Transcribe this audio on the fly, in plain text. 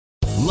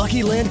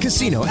Lucky Land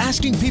Casino,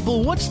 asking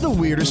people, what's the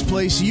weirdest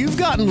place you've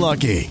gotten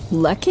lucky?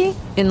 Lucky?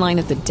 In line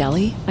at the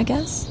deli, I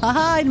guess?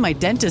 Aha, in my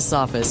dentist's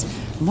office.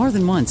 More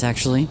than once,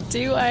 actually.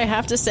 Do I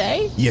have to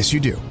say? Yes, you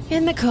do.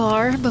 In the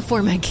car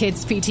before my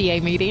kids'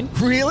 PTA meeting.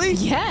 Really?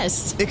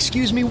 Yes.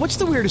 Excuse me, what's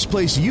the weirdest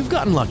place you've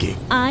gotten lucky?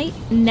 I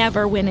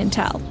never win and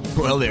tell.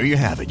 Well, there you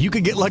have it. You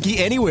can get lucky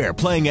anywhere,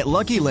 playing at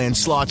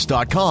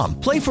LuckyLandSlots.com.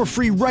 Play for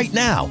free right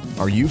now.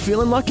 Are you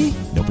feeling lucky?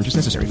 No purchase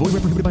necessary. Void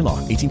where prohibited by law.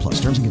 18 plus.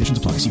 Terms and conditions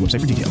apply. See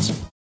website for details.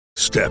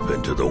 Step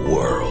into the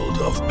world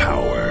of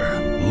power,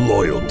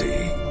 loyalty,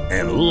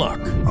 and luck.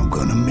 I'm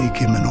gonna make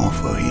him an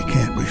offer he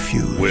can't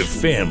refuse. With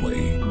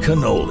family,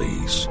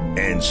 cannolis,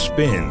 and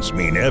spins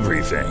mean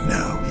everything.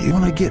 Now, you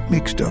wanna get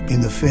mixed up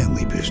in the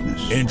family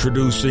business.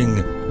 Introducing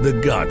The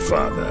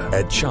Godfather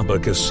at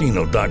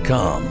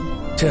ChumbaCasino.com.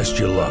 Test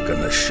your luck in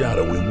the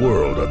shadowy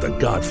world of The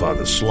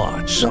Godfather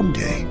slot.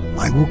 Someday,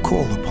 I will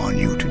call upon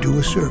you to do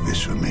a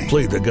service for me.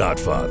 Play The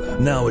Godfather,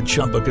 now at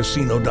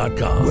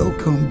ChumbaCasino.com.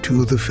 Welcome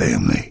to the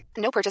family.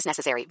 No purchase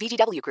necessary.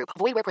 VGW Group.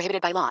 Void where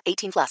prohibited by law.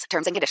 18 plus.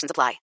 Terms and conditions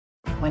apply.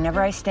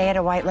 Whenever I stay at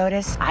a White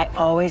Lotus, I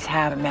always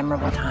have a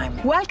memorable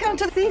time. Welcome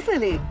to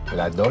Sicily.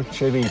 La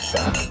Dolce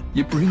Vita.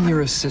 You bring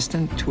your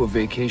assistant to a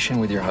vacation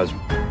with your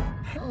husband.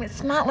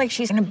 It's not like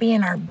she's going to be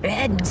in our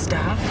bed and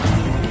stuff.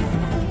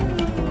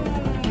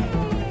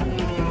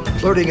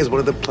 Flirting is one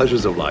of the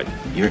pleasures of life.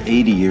 You're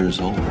 80 years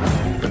old.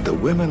 But the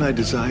women I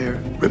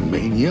desire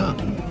remain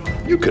young.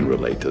 You can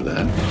relate to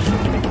that.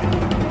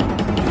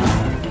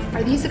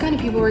 Are these the kind of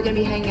people we're going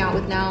to be hanging out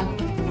with now?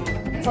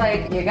 It's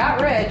like you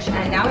got rich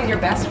and now he's your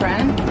best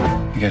friend.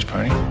 You guys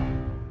party?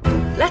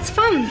 That's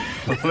fun.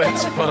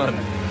 That's fun.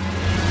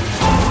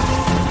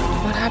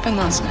 What happened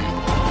last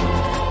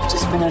night?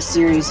 Just been a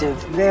series of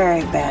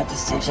very bad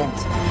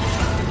decisions.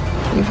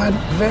 You've had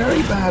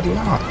very bad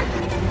luck.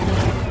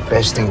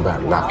 Best thing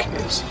about luck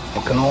is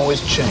it can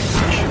always change.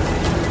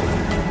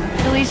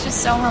 Italy's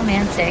just so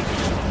romantic.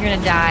 You're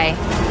gonna die.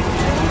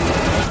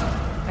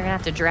 They're gonna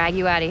have to drag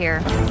you out of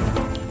here.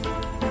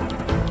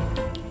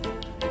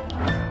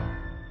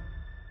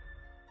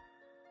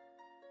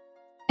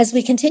 As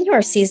we continue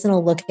our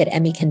seasonal look at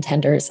Emmy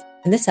contenders,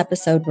 in this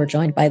episode, we're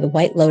joined by the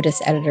White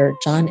Lotus editor,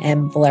 John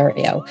M.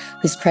 Valerio,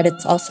 whose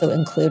credits also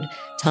include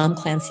Tom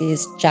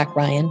Clancy's Jack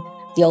Ryan,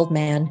 The Old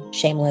Man,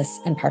 Shameless,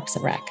 and Parks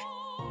and Rec.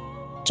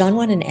 John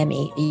won an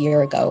Emmy a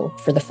year ago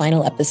for the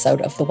final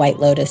episode of The White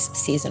Lotus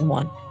Season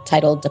 1,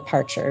 titled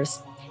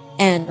Departures.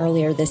 And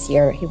earlier this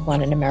year, he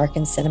won an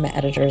American Cinema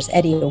Editors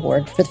Eddie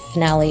Award for the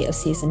finale of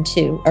Season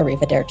 2,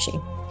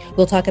 Arrivederci.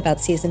 We'll talk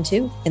about Season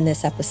 2 in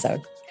this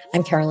episode.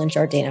 I'm Carolyn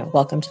Giardino.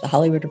 Welcome to the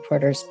Hollywood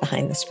Reporters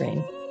Behind the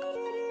Screen.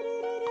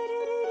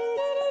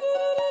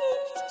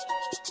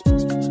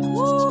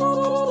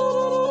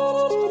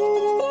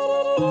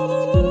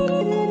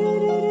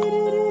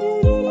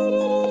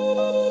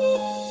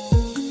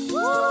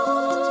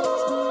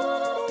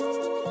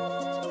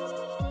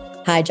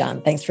 Hi,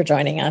 John. Thanks for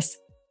joining us.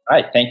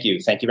 Hi, thank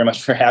you. Thank you very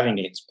much for having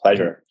me. It's a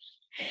pleasure.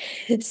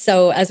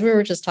 So, as we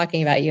were just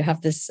talking about, you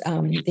have this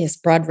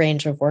broad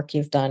range of work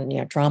you've done,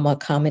 drama,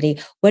 comedy.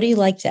 What do you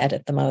like to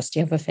edit the most? Do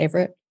you have a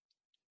favorite?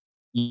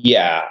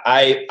 Yeah,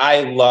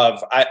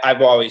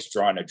 I've always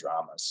drawn to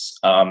dramas.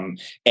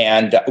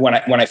 And when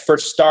I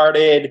first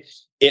started,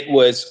 it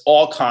was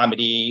all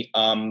comedy.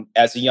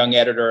 As a young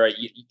editor,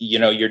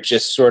 you're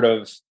just sort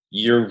of,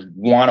 you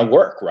want to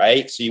work,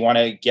 right? So you want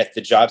to get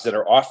the jobs that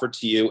are offered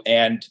to you.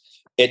 And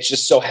it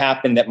just so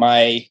happened that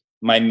my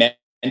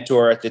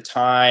mentor at the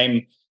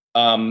time,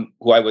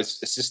 who I was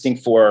assisting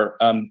for,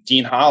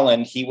 Dean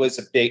Holland, he was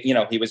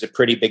a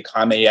pretty big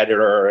comedy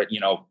editor,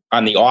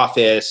 on The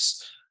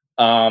Office.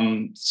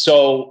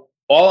 So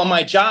all of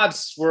my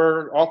jobs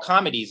were all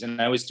comedies,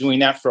 and I was doing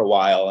that for a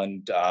while.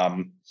 And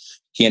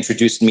he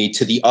introduced me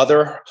to the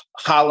other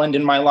Holland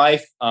in my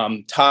life,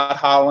 Todd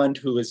Holland,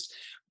 who is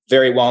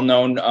very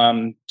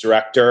well-known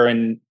director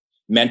and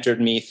mentored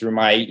me through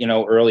my,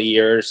 early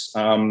years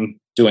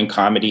doing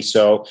comedy.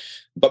 So,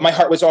 but my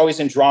heart was always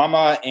in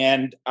drama,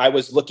 and I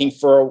was looking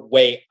for a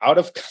way out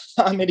of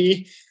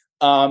comedy.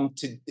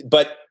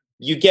 But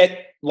you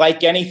get,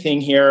 like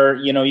anything here,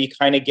 you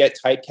kind of get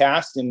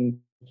typecast, and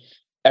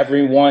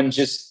everyone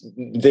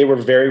they were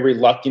very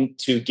reluctant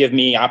to give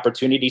me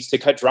opportunities to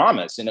cut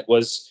dramas. And it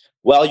was,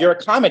 well, you're a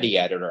comedy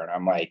editor. And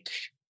I'm like,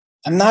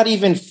 I'm not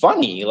even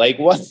funny. Like,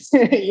 what,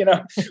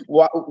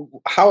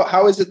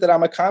 how is it that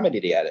I'm a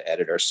comedy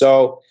editor?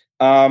 So,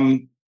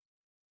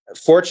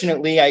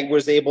 fortunately, I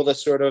was able to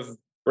sort of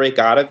break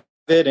out of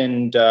it.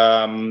 And,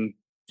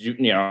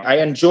 I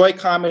enjoy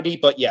comedy,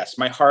 but yes,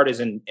 my heart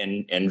is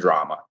in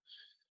drama.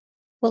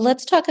 Well,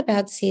 let's talk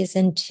about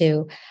Season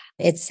 2.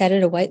 It's set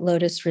at a White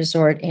Lotus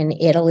resort in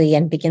Italy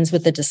and begins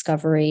with the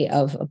discovery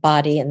of a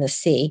body in the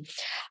sea.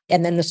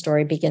 And then the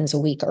story begins a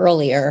week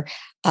earlier.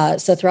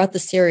 So throughout the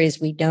series,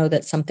 we know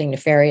that something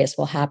nefarious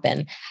will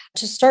happen.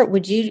 To start,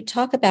 would you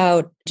talk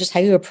about just how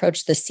you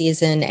approach the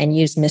season and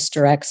use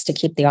misdirects to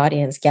keep the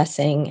audience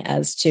guessing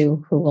as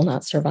to who will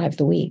not survive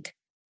the week?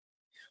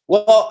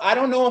 Well, I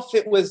don't know if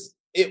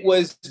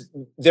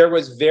there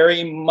was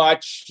very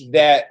much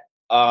that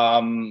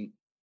I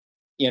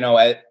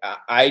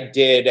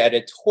did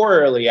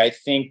editorially, I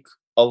think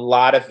a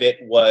lot of it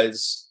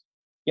was,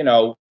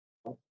 the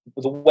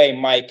way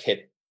Mike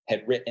had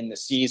written the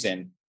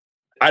season.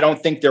 I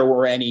don't think there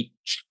were any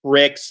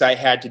tricks I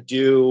had to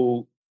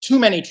do, too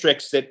many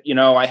tricks that,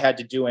 I had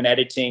to do in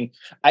editing.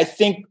 I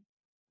think,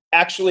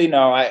 actually,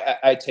 no,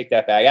 I take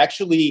that back.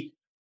 Actually,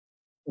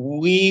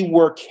 we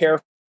were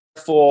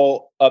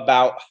careful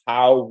about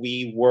how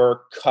we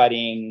were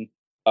cutting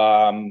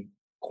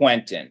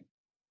Quentin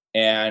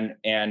and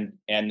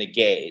the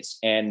gays.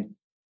 And,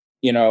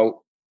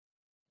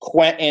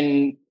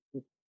 Quentin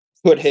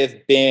could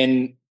have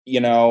been,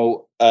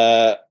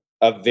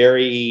 a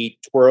very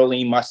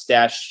twirly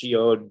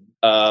mustachioed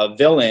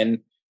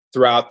villain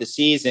throughout the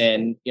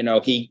season.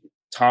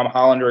 Tom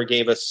Hollander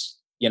gave us,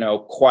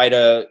 quite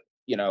a,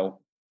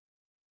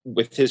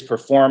 with his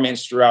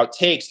performance throughout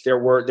takes, there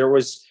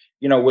was,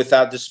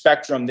 without the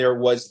spectrum, there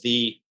was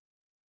the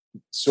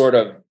sort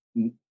of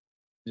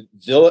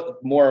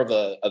more of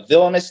a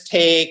villainous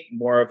take,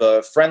 more of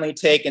a friendly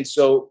take. And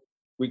so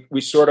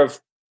we sort of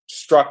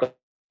struck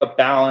a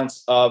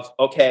balance of,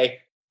 okay,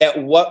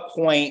 at what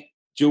point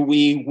do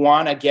we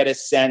want to get a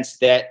sense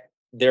that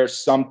there's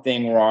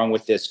something wrong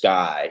with this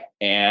guy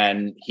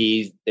and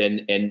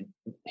and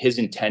his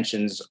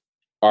intentions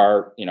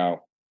are,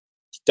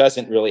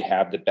 doesn't really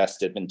have the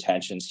best of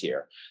intentions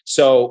here.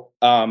 So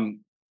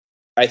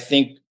I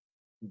think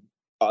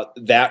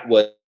that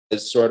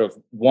was sort of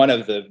one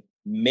of the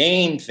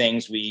main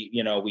things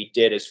we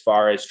did as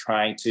far as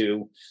trying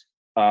to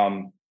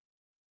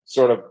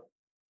sort of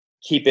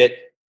keep it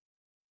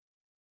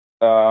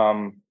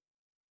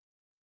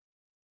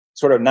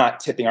sort of not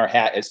tipping our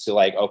hat as to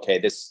like, okay,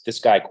 this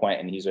guy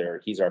Quentin, he's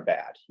our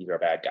bad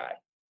guy.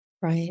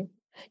 Right.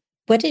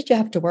 What did you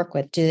have to work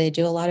with? Do they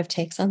do a lot of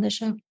takes on the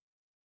show?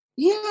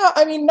 Yeah,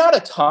 I mean, not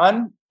a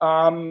ton.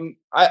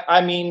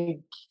 I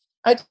mean,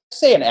 I'd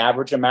say an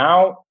average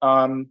amount.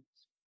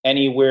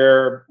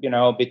 Anywhere,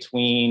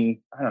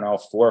 between, I don't know,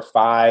 4 or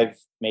 5,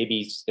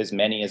 maybe as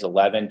many as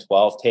 11,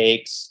 12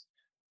 takes.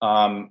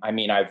 I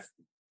mean,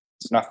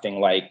 it's nothing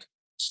like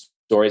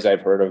stories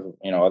I've heard of,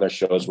 other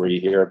shows where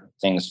you hear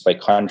things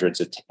like hundreds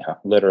of,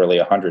 literally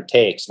 100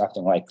 takes,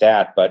 nothing like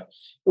that. But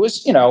it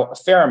was, a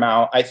fair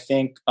amount. I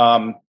think,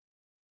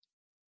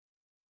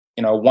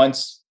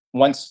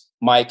 once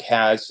Mike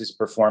has his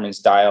performance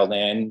dialed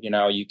in,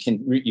 you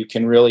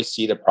can really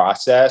see the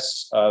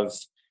process of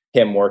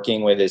him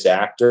working with his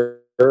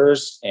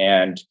actors.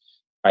 And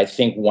I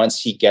think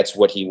once he gets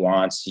what he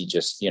wants, he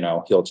just, he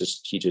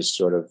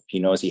sort of, he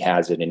knows he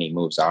has it and he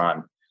moves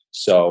on.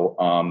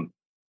 So,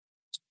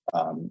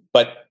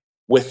 but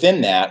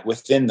within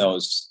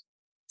those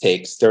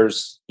takes,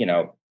 there's,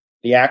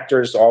 the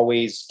actors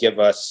always give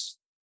us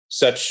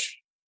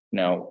such,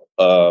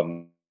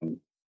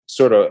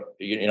 sort of,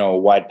 a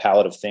wide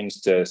palette of things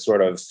to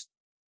sort of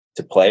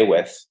to play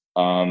with,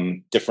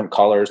 different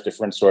colors,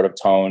 different sort of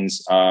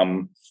tones.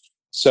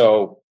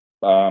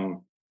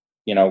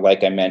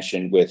 Like I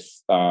mentioned with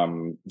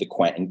the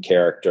Quentin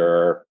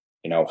character,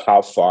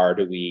 how far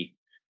do we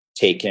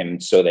take him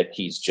so that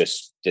he's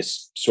just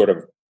this sort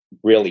of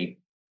really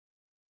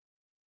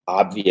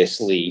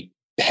obviously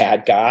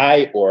bad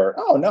guy, or,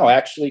 oh no,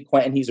 actually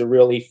Quentin, he's a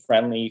really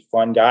friendly,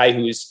 fun guy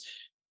who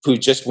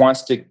just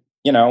wants to,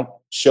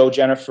 show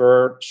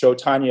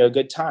Tanya a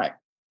good time.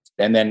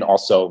 And then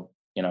also,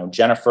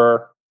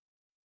 Jennifer,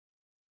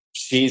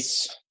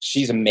 she's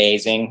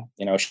amazing.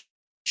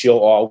 She'll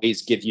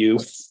always give you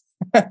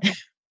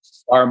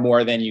far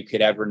more than you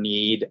could ever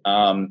need.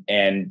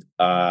 And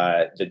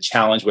the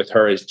challenge with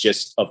her is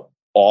just of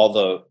all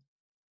the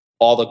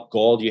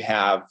gold you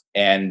have.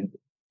 And,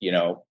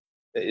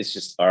 it's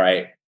just, all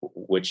right,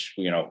 which,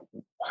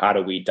 how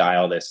do we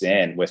dial this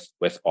in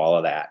with all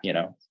of that,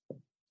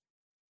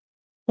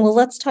 Well,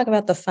 let's talk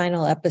about the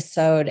final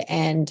episode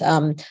and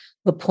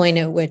the point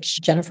at which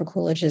Jennifer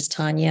Coolidge's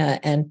Tanya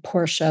and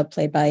Portia,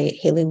 played by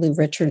Haley Lou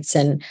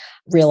Richardson,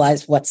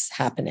 realize what's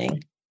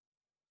happening.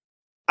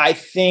 I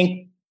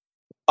think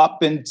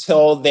up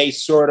until they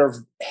sort of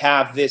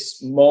have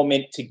this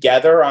moment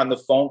together on the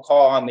phone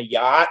call on the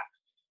yacht,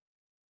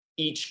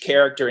 each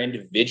character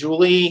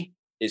individually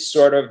is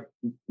sort of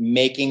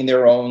making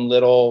their own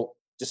little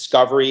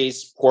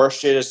discoveries.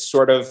 Portia is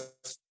sort of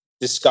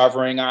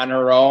discovering on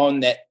her own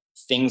that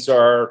things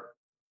are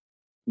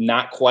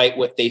not quite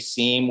what they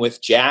seem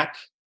with Jack.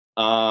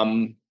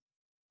 And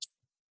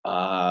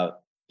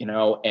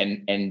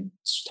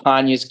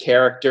Tanya's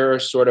character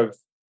sort of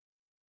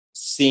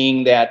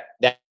seeing that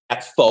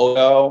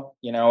photo,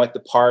 at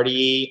the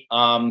party.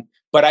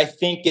 But I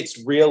think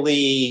it's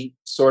really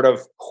sort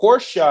of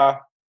Portia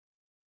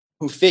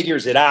who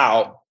figures it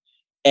out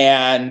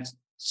and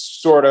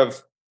sort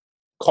of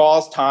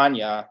calls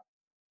Tanya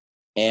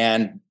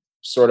and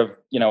sort of,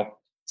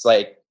 it's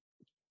like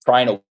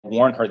trying to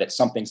warn her that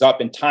something's up.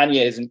 And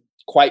Tanya isn't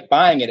quite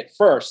buying it at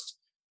first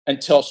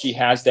until she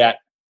has that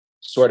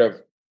sort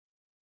of,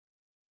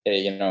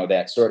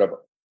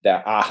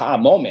 that aha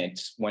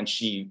moment when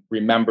she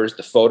remembers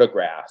the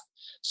photograph.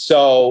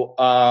 So,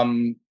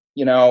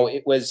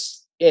 it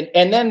was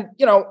and then,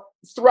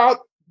 throughout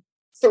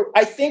sort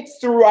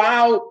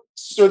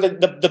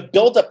of the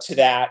build up to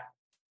that,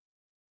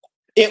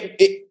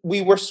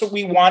 we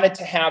wanted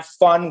to have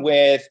fun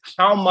with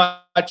how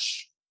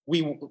much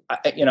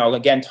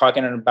again,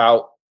 talking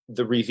about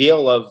the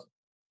reveal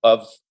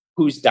of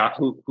who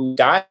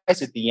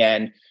dies at the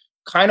end,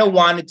 kind of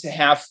wanted to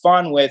have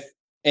fun with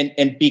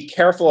and be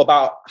careful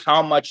about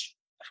how much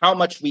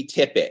we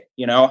tip it,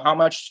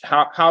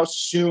 how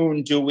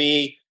soon do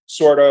we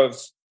sort of,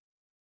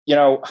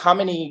 how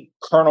many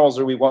kernels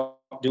do we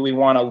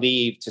want to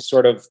leave to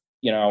sort of,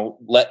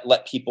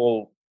 let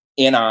people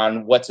in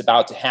on what's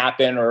about to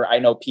happen. Or I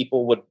know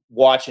people would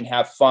watch and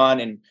have fun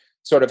and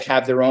sort of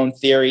have their own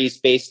theories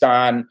based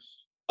on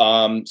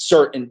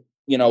certain,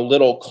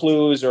 little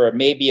clues, or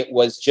maybe it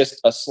was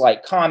just a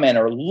slight comment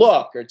or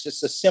look, or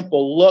just a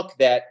simple look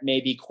that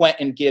maybe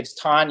Quentin gives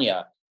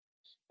Tanya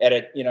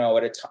in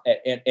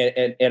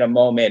a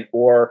moment,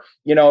 or,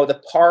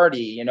 the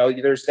party,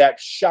 there's that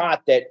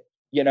shot that,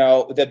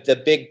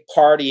 the big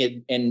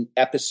party in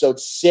episode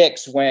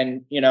 6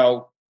 when,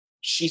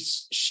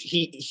 she's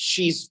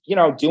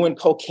doing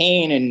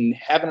cocaine and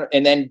having,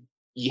 and then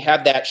you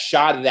have that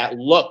shot of that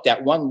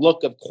one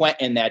look of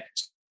Quentin that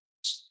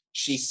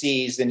she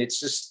sees. And it's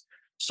just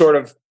sort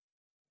of,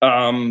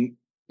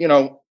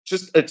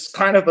 it's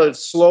kind of a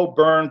slow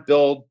burn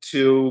build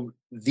to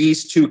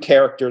these two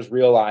characters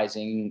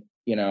realizing,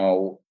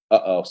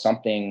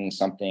 something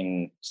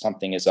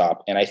is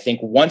up. And I think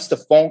once the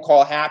phone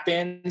call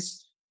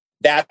happens,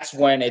 that's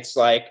when it's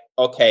like,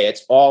 okay,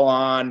 it's all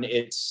on.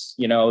 It's,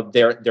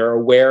 they're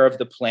aware of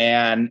the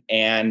plan.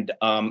 And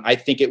I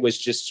think it was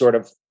just sort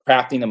of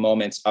crafting the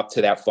moments up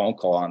to that phone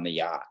call on the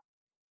yacht.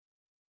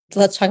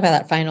 Let's talk about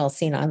that final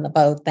scene on the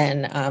boat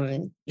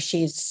then.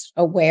 She's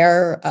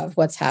aware of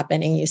what's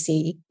happening. You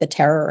see the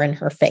terror in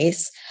her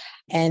face.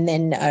 And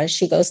then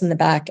she goes in the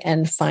back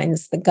and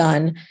finds the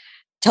gun.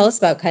 Tell us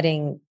about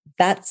cutting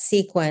that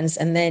sequence.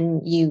 And then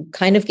you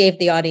kind of gave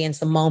the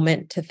audience a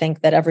moment to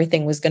think that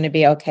everything was going to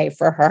be okay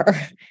for her.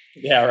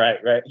 Yeah,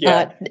 right.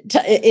 Yeah.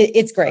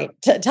 It's great.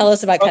 Tell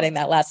us about cutting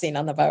that last scene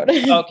on the boat.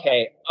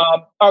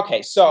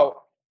 Okay.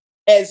 So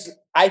as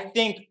I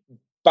think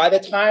by the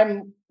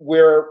time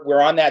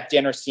we're on that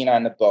dinner scene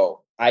on the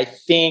boat, I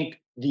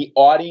think the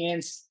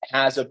audience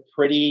has a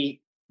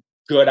pretty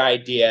good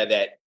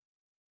idea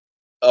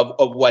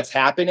of what's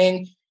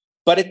happening.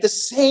 But at the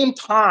same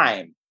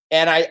time,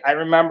 and I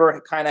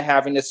remember kind of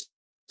having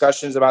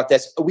discussions about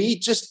this, we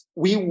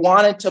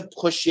wanted to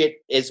push it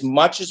as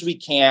much as we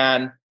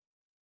can,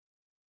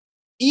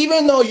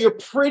 even though you're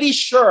pretty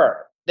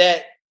sure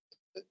that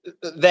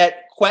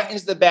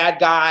Quentin's the bad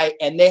guy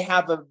and they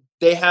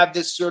have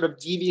this sort of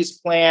devious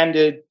plan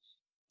to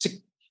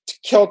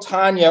kill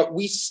Tanya.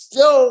 We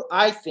still,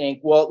 I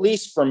think, well, at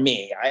least for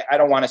me, I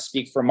don't want to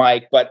speak for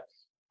Mike, but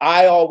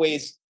I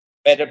always,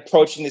 at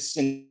approaching this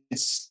scene,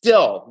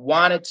 still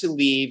wanted to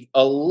leave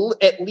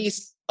at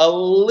least a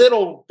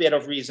little bit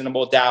of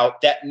reasonable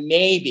doubt that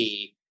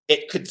maybe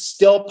it could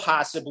still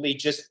possibly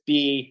just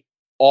be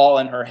all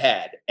in her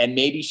head. And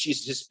maybe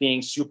she's just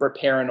being super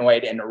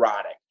paranoid and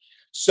neurotic.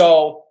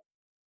 So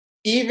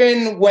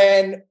even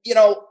when,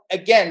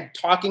 again,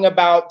 talking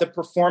about the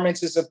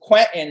performances of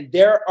Quentin,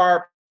 there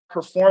are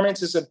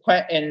performances of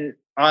Quentin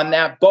on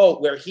that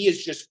boat where he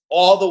is just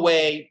all the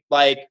way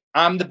like,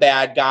 I'm the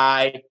bad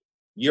guy,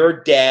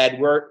 you're dead,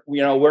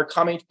 we're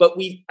coming. But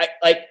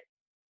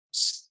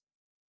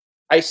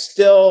I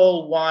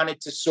still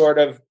wanted to sort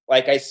of,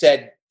 like I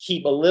said,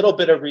 keep a little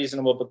bit of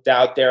reasonable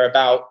doubt there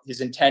about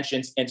his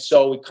intentions. And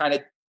so we kind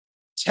of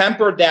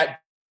tempered that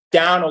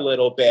down a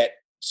little bit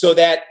so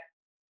that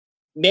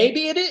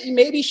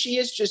maybe she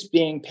is just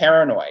being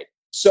paranoid.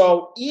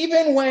 So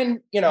even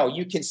when,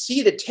 you can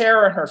see the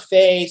terror in her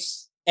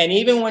face, and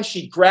even when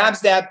she grabs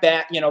that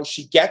bag,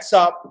 she gets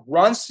up,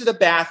 runs to the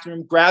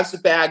bathroom, grabs the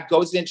bag,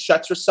 goes in,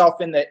 shuts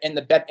herself in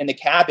the bed, in the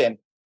cabin.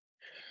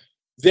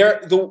 There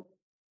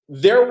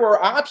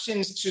were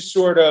options to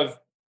sort of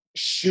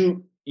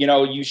shoot,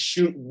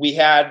 we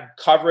had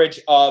coverage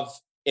of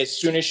as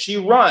soon as she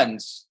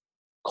runs,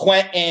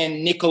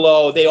 Quentin,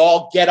 Niccolo, they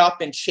all get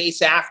up and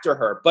chase after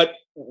her. But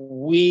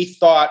we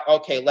thought,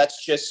 okay,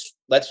 let's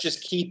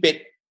just keep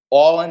it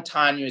all in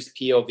Tanya's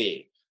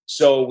POV.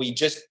 So we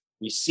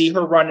see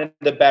her run into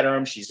the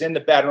bedroom. She's in the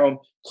bedroom,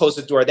 close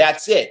the door.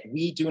 That's it.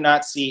 We do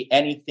not see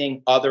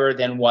anything other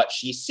than what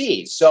she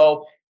sees.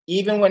 So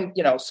even when,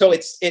 so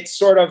it's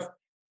sort of,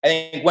 I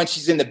think when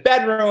she's in the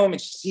bedroom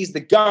and she sees the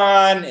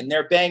gun and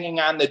they're banging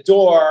on the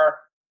door,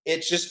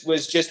 it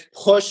was just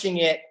pushing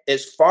it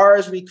as far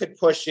as we could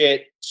push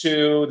it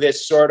to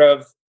this sort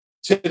of,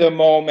 to the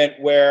moment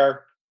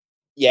where,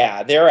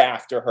 yeah, they're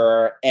after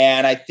her.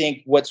 And I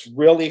think what's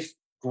really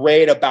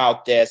great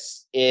about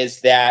this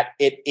is that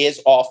it is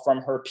all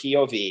from her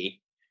POV.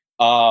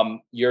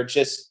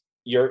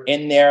 You're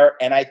in there.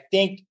 And I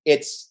think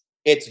it's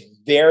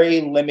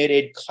very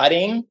limited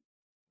cutting.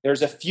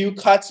 There's a few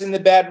cuts in the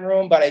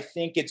bedroom, but I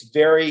think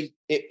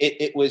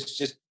it was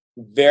just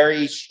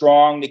very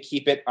strong to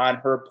keep it on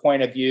her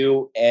point of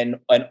view and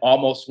an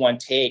almost one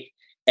take.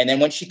 And then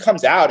when she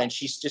comes out and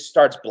she just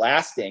starts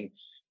blasting,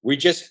 we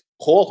just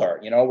pull her,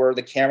 where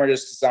the camera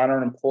just is on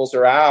her and pulls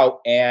her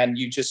out. And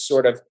you just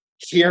sort of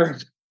hear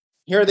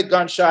the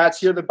gunshots,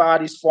 hear the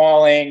bodies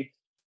falling,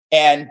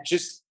 and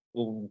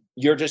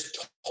you're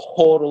just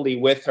totally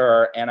with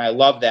her. And I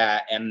love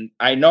that. And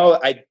I know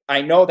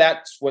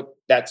that's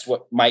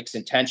what Mike's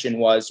intention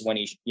was when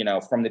he,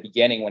 from the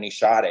beginning when he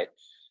shot it.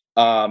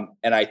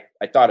 And I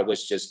thought it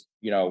was just,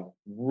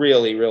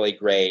 really, really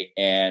great.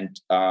 And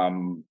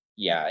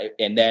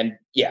and then,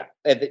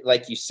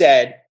 like you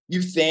said,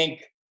 you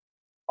think,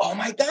 oh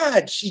my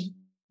God, she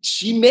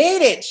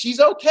made it. She's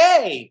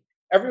okay.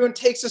 Everyone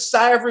takes a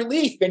sigh of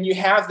relief. And you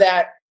have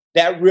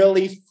that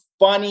really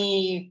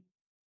funny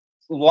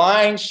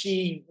line.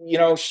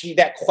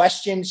 That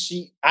question,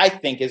 I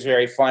think is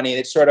very funny.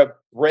 It sort of,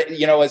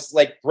 it's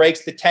like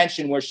breaks the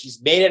tension where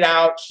she's made it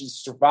out. She's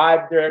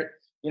survived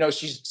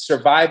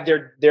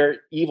their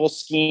evil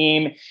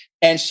scheme,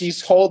 and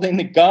she's holding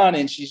the gun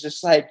and she's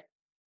just like,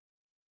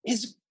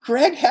 is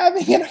Greg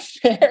having an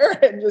affair?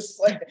 And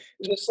just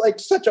like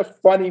such a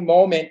funny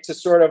moment to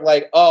sort of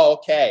like, oh,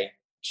 okay,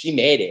 she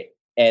made it.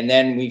 And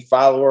then we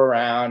follow her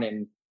around,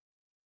 and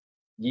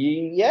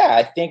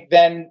I think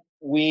then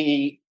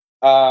we,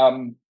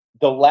 the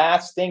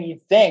last thing you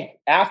think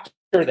after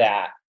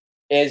that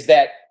is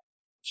that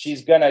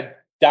she's going to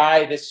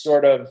die this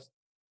sort of,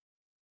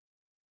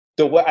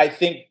 the way I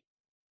think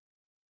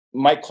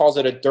Mike calls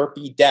it, a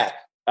derpy death.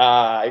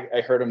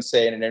 I heard him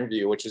say in an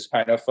interview, which is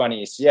kind of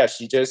funny. So, yeah,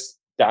 she just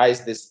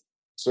dies this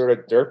sort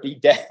of derpy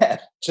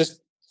death,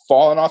 just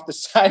falling off the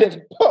side of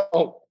the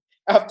boat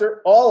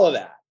after all of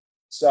that.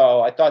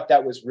 So I thought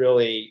that was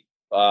really,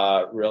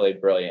 really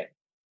brilliant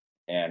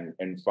and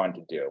fun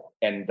to do.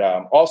 And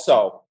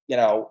also,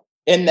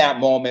 in that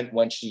moment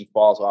when she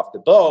falls off the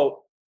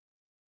boat,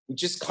 we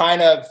just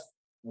kind of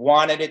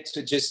wanted it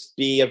to just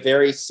be a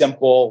very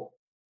simple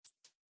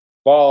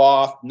fall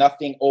off,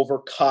 nothing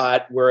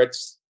overcut, where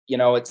it's,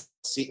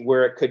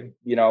 where it could,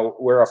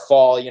 where a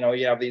fall,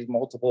 you have these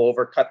multiple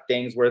overcut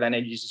things where then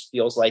it just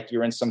feels like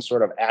you're in some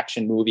sort of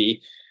action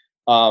movie.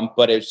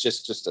 But it's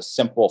just a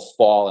simple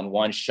fall in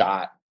one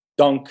shot,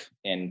 dunk.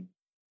 And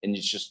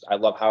it's just, I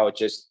love how it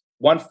just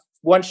one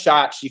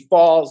shot, she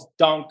falls,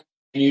 dunk,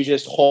 and you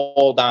just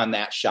hold on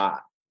that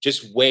shot,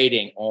 just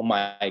waiting. Oh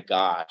my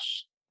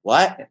gosh,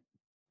 what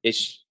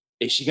is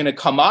she going to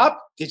come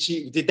up?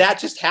 Did that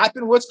just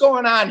happen? What's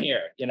going on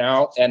here?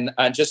 And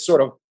just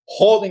sort of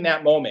holding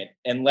that moment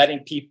and letting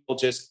people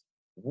just,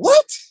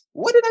 what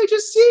did I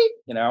just see?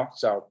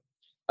 So,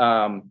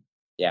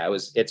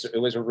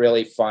 it was a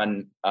really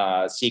fun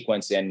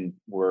sequence, and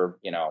we're,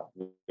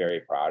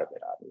 very proud of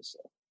it,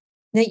 obviously.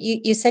 Now,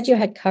 you said you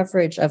had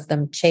coverage of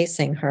them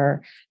chasing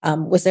her.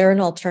 Was there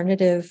an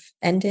alternative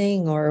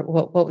ending, or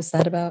what was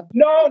that about?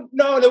 No,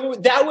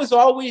 that was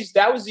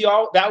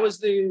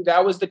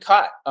the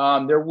cut.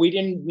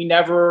 We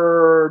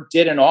never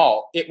did an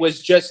all. It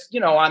was just,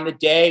 on the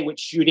day with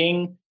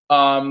shooting,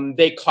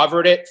 they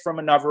covered it from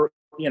a number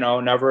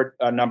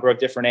of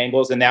different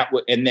angles, and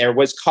there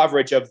was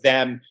coverage of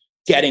them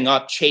getting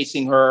up,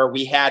 chasing her.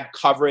 We had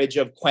coverage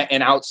of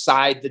Quentin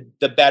outside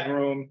the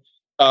bedroom,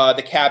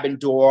 the cabin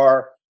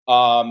door.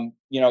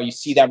 You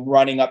see them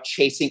running up,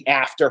 chasing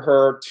after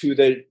her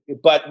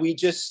but we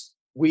just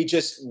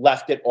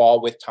left it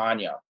all with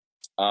Tanya.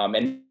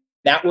 And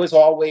that was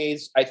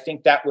always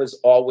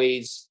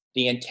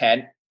the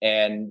intent.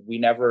 And we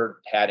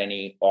never had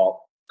any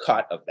all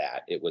cut of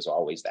that. It was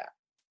always that.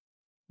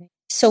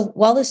 So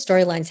while the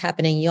storyline's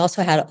happening, you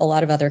also had a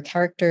lot of other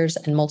characters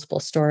and multiple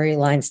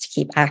storylines to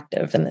keep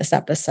active in this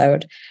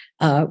episode.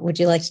 Would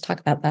you like to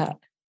talk about that?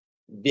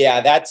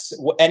 Yeah, that's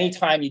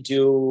anytime you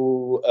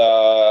do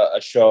a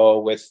show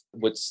with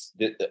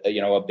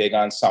a big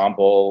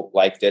ensemble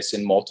like this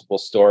in multiple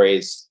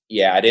stories.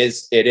 Yeah, it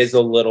is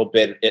a little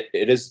bit.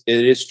 It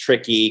is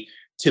tricky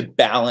to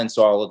balance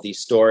all of these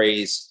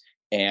stories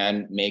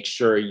and make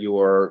sure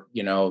you're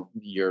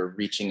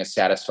reaching a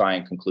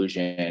satisfying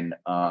conclusion.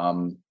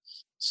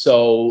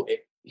 So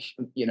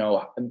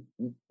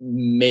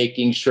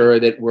making sure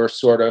that we're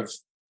sort of,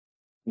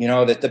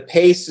 that the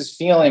pace is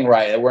feeling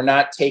right, that we're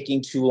not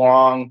taking too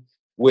long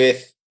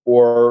with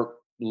or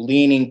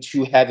leaning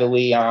too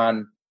heavily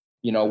on,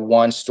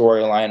 one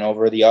storyline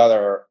over the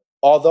other.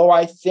 Although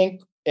I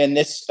think, and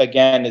this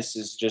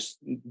is just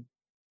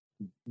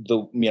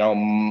the,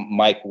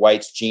 Mike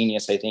White's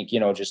genius. I think,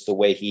 just the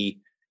way he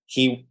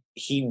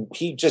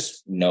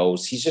just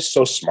knows, he's just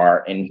so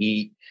smart, and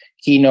he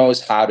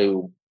knows how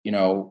to,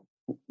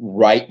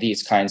 write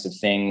these kinds of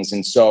things.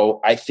 And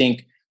so I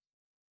think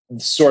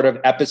sort of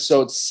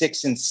episodes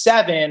 6 and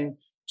 7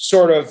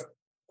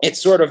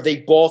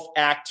 they both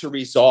act to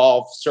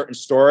resolve certain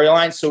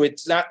storylines. So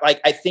it's not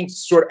like, I think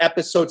sort of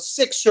episode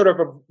 6 sort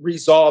of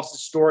resolves the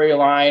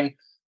storyline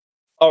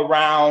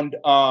around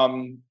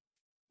the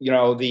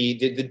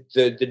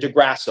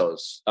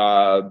DeGrassos,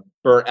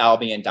 Bert,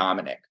 Albie, and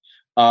Dominic.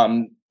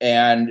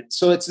 And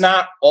so it's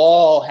not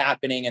all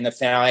happening in the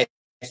finale.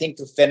 I think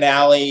the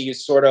finale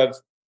is sort of,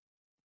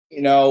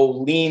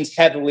 leans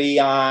heavily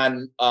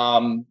on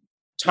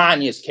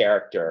Tanya's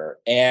character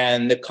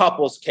and the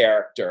couple's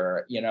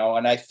character,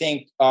 and I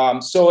think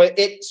so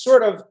it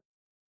sort of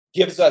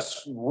gives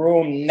us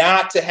room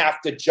not to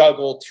have to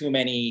juggle too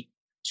many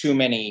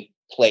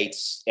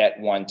plates at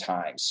one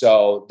time.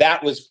 So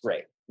that was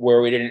great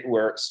where we didn't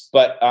work.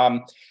 But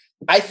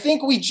I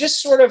think we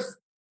just sort of,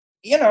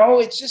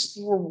 it's just,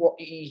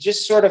 you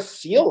just sort of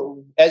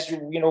feel as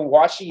you're,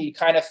 watching, you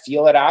kind of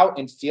feel it out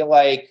and feel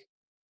like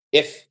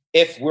if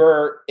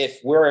we're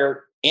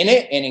in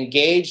it and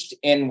engaged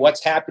in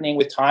what's happening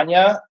with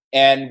Tanya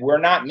and we're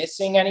not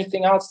missing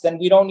anything else, then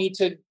we don't need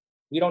to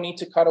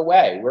cut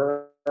away.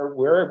 We're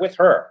with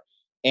her.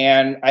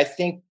 And I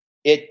think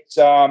it,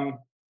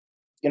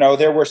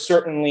 there were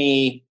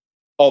certainly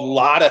a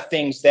lot of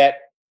things that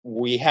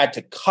we had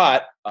to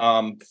cut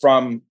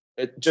from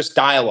just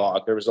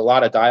dialogue. There was a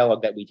lot of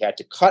dialogue that we had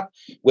to cut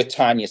with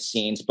Tanya's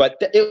scenes,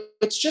 but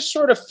it's just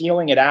sort of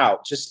feeling it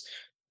out, just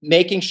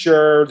making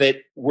sure that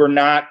we're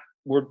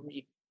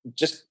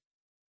just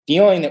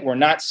feeling that we're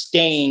not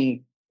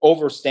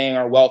overstaying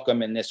our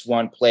welcome in this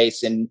one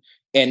place. And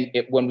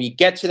when we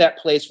get to that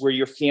place where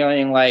you're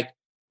feeling like,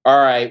 all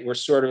right, we're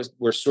sort of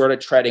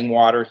treading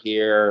water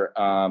here,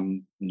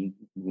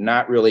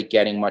 not really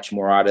getting much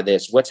more out of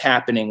this. What's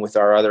happening with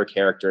our other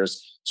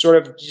characters?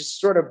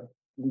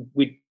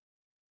 We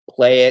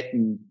play it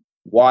and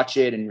watch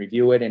it and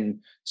review it and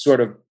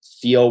sort of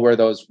feel where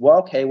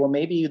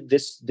maybe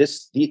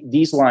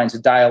these lines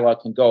of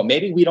dialogue can go.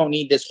 Maybe we don't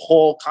need this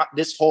whole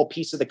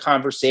piece of the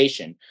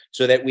conversation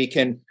so that we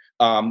can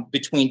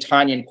between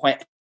Tanya and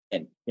Quentin.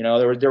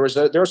 There was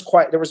a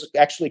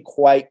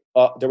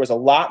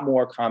lot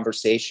more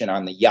conversation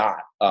on the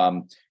yacht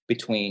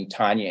between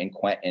Tanya and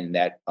Quentin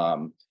that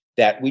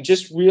we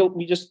just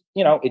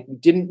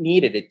it didn't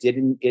need it. It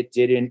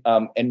didn't.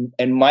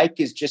 And Mike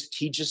is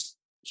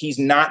he's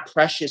not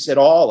precious at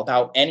all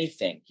about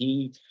anything.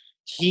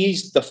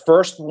 He's the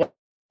first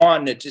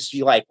one to just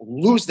be like,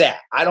 lose that.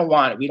 I don't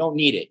want it. We don't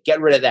need it.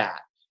 Get rid of that.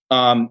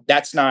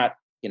 That's not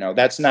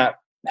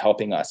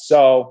helping us.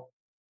 So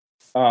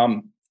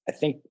I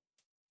think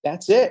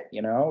that's it,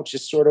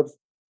 just sort of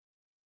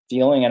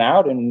feeling it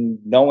out and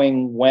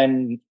knowing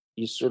when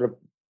you sort of,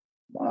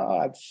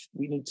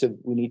 we need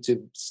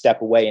to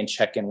step away and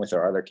check in with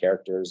our other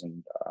characters.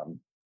 And,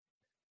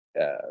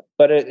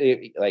 but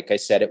like I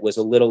said, it was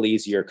a little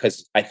easier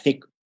because I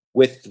think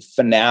with the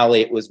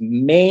finale, it was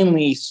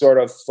mainly sort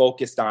of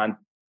focused on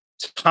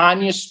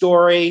Tanya's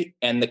story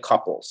and the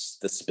couples,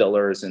 the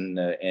Spillers and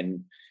the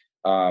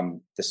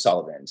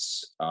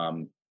Sullivans.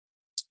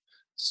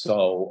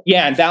 So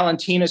yeah, and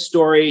Valentina's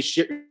story,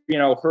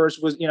 hers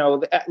was,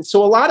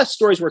 so a lot of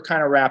stories were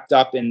kind of wrapped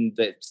up in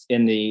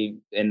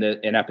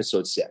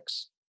episode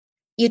 6.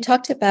 You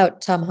talked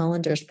about Tom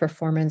Hollander's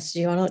performance.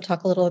 Do you want to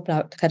talk a little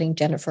about cutting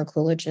Jennifer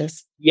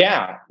Coolidge's?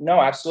 Yeah, no,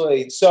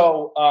 absolutely.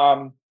 So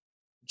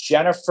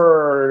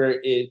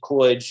Jennifer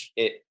Coolidge,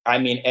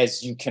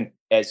 as you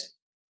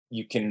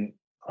can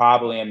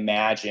probably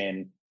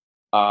imagine,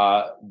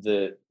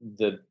 the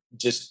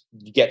just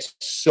gets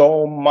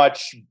so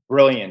much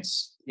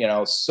brilliance,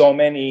 so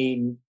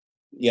many,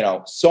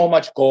 so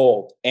much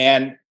gold.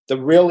 And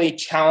the really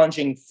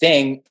challenging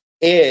thing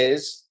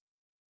is,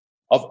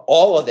 of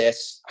all of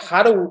this,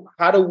 how do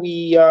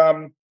we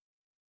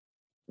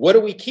what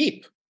do we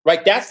keep?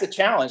 Right? That's the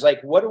challenge.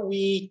 Like, what do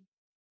we,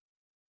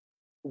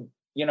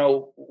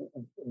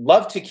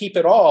 love to keep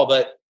it all,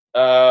 but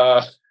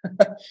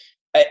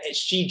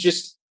she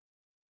just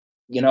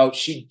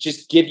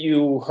give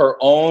you her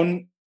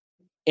own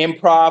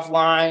improv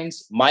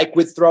lines. Mike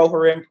would throw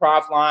her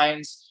improv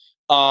lines.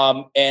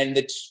 And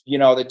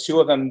the two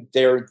of them,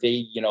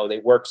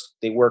 they work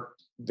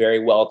very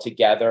well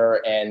together.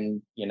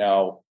 And,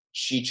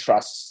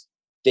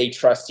 they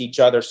trust each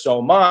other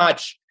so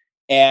much.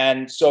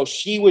 And so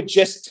she would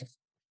just,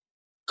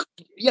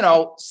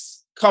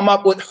 come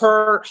up with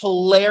her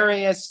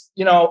hilarious,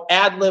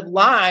 ad lib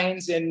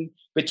lines, and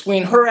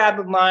between her ad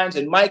lib lines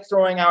and Mike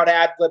throwing out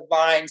ad lib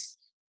lines,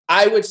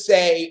 I would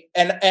say,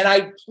 and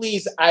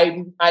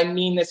I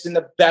mean this in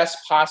the best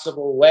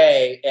possible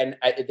way, and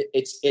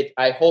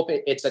I hope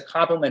it's a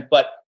compliment,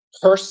 but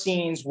her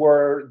scenes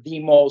were the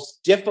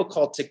most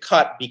difficult to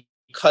cut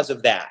because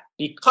of that,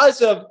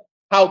 because of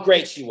how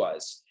great she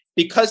was,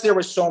 because there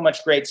was so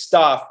much great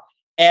stuff,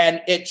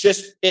 and it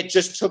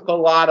just took a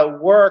lot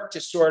of work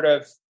to sort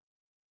of,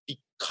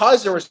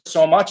 because there was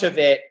so much of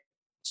it,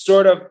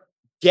 sort of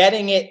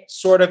getting it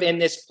sort of in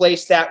this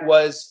place that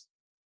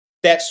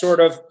sort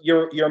of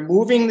you're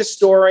moving the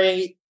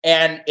story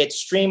and it's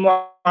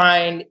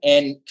streamlined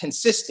and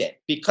consistent,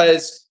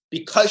 because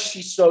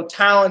she's so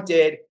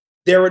talented.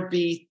 There would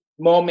be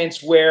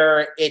moments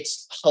where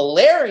it's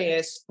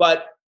hilarious,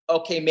 but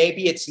okay,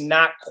 maybe it's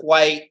not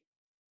quite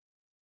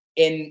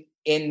in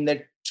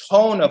the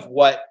tone of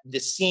what the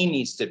scene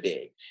needs to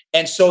be.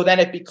 And so then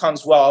it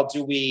becomes, well,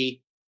 do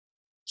we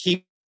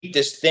keep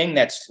this thing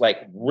that's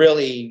like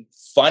really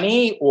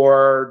funny,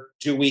 or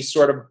do we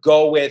sort of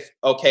go with,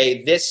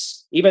 okay,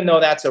 this, even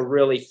though that's a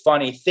really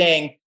funny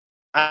thing,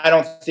 I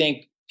don't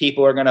think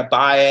people are going to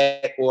buy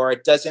it, or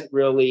it doesn't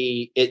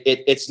really,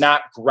 it's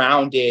not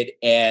grounded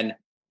in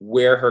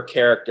where her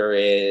character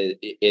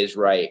is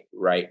right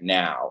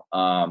now.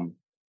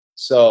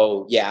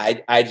 So yeah,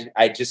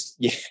 I just,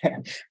 yeah,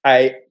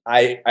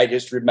 I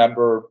just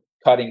remember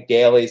cutting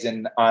dailies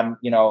and on,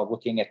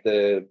 looking at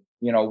the,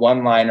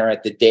 one-liner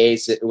at the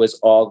days, it was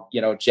all,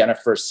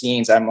 Jennifer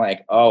scenes. I'm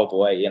like, oh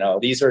boy,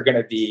 these are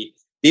going to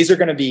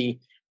be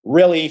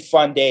really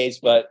fun days,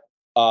 but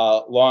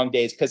long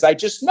days. Cause I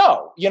just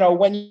know,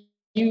 when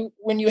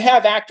you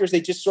have actors,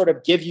 they just sort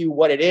of give you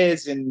what it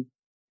is and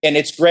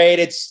it's great.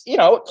 It's, it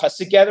cuts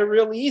together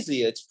real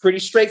easy. It's pretty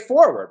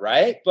straightforward.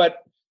 Right. But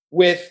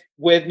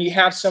when you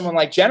have someone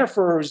like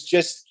Jennifer, who's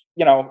just,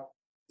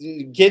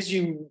 gives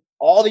you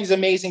all these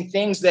amazing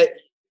things that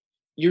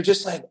you're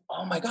just like,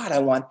 oh my God, I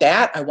want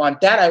that. I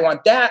want that. I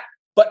want that.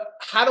 But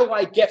how do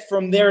I get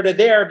from there to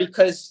there?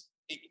 Because,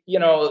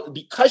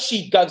 because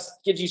she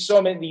gives you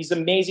so many, these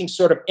amazing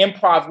sort of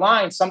improv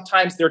lines,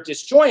 sometimes they're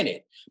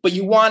disjointed, but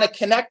you want to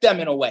connect them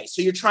in a way.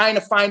 So you're trying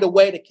to find a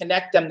way to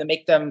connect them to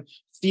make them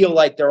feel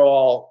like they're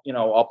all,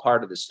 all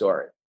part of the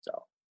story.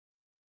 So.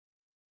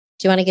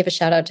 Do you want to give a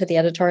shout out to the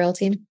editorial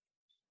team?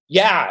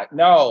 Yeah,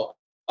 no.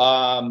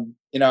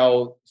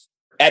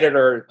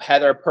 Editor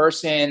Heather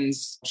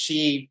Persons,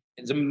 she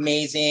is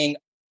amazing.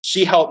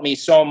 She helped me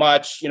so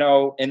much,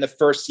 in the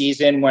first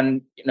season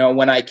when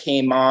I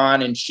came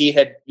on, and she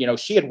had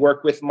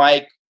worked with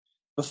Mike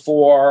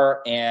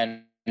before,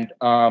 and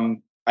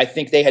I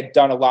think they had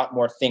done a lot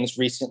more things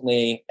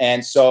recently.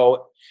 And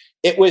so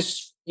it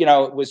was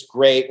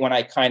great when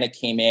I kind of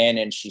came in,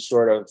 and she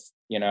sort of,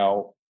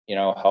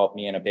 helped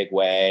me in a big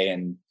way.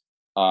 And,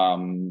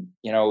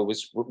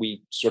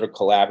 we sort of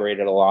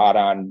collaborated a lot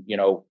on,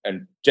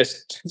 and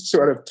just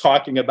sort of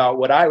talking about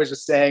what I was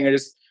just saying, and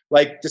just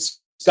like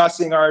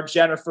discussing our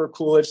Jennifer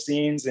Coolidge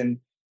scenes. And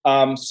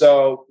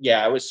so,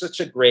 yeah, it was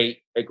such a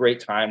great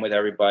time with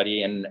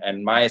everybody.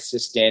 And my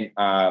assistant,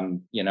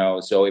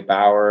 Zoe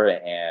Bauer,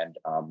 and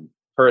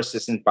her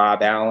assistant,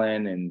 Bob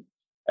Allen, and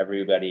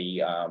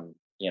everybody,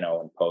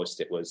 in post.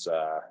 It was,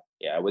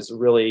 it was a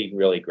really,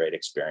 really great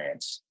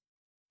experience.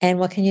 And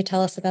what can you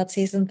tell us about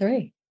season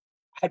 3?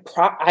 I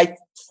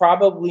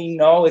probably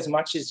know as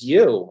much as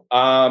you.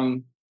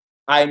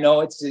 I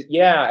know it's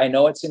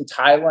in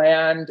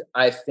Thailand.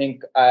 I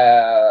think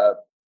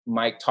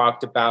Mike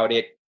talked about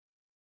it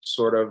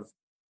sort of,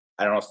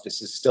 I don't know if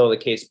this is still the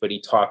case, but he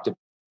talked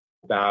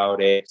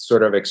about it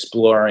sort of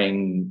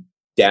exploring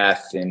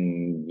death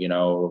and,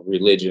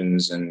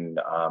 religions.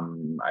 And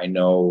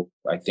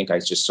I think I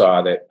just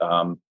saw that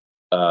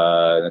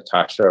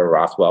Natasha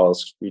Rothwell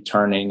is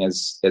returning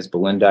as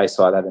Belinda. I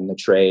saw that in the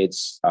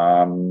trades.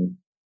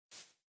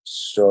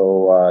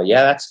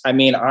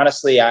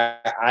 Honestly,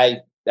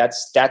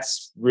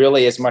 that's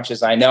really as much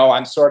as I know.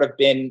 I'm sort of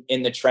been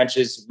in the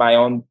trenches, my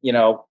own,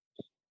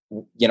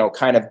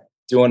 kind of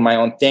doing my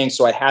own thing.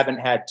 So I haven't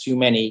had too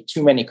many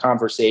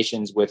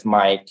conversations with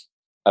Mike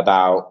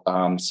about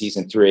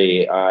season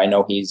 3. I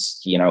know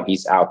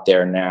he's out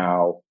there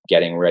now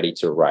getting ready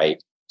to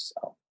write.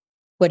 So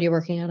what are you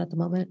working on at the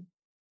moment?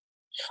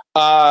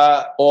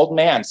 Old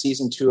Man,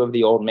 season 2 of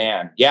The Old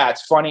Man. Yeah,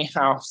 it's funny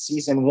how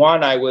season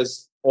 1 I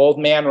was Old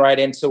Man right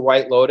into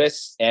White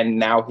Lotus, and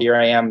now here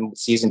I am,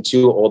 season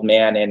 2, Old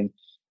Man. And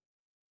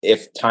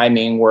if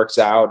timing works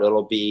out,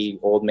 it'll be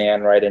Old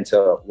Man right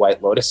into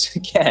White Lotus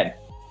again.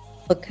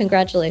 Well,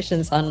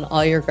 congratulations on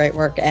all your great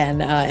work, and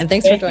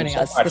thanks for joining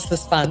us. This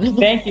was fun.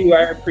 Thank you.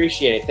 I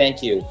appreciate it.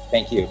 Thank you.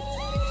 Thank you.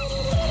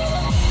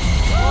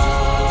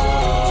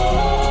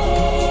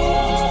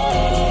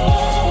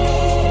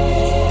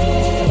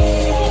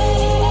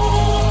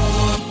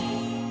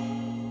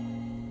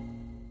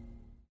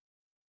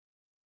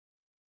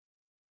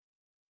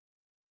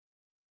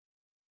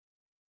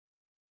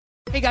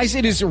 Hey guys,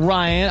 it is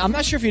Ryan. I'm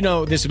not sure if you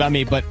know this about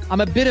me, but I'm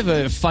a bit of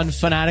a fun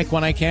fanatic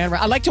when I can.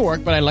 I like to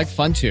work, but I like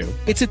fun too.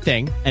 It's a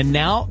thing. And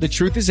now the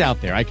truth is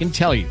out there. I can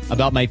tell you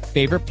about my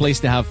favorite place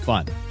to have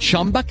fun.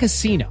 Chumba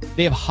Casino.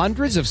 They have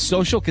hundreds of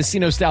social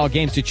casino style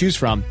games to choose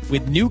from,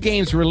 with new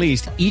games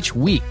released each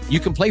week. You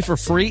can play for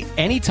free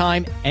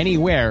anytime,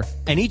 anywhere.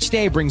 And each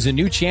day brings a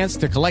new chance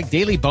to collect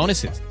daily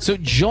bonuses. So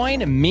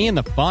join me in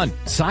the fun.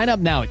 Sign up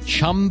now at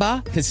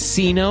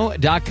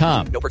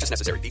ChumbaCasino.com. No purchase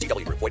necessary.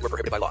 VGW Group. Void where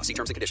prohibited by law. See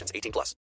terms and conditions. 18+.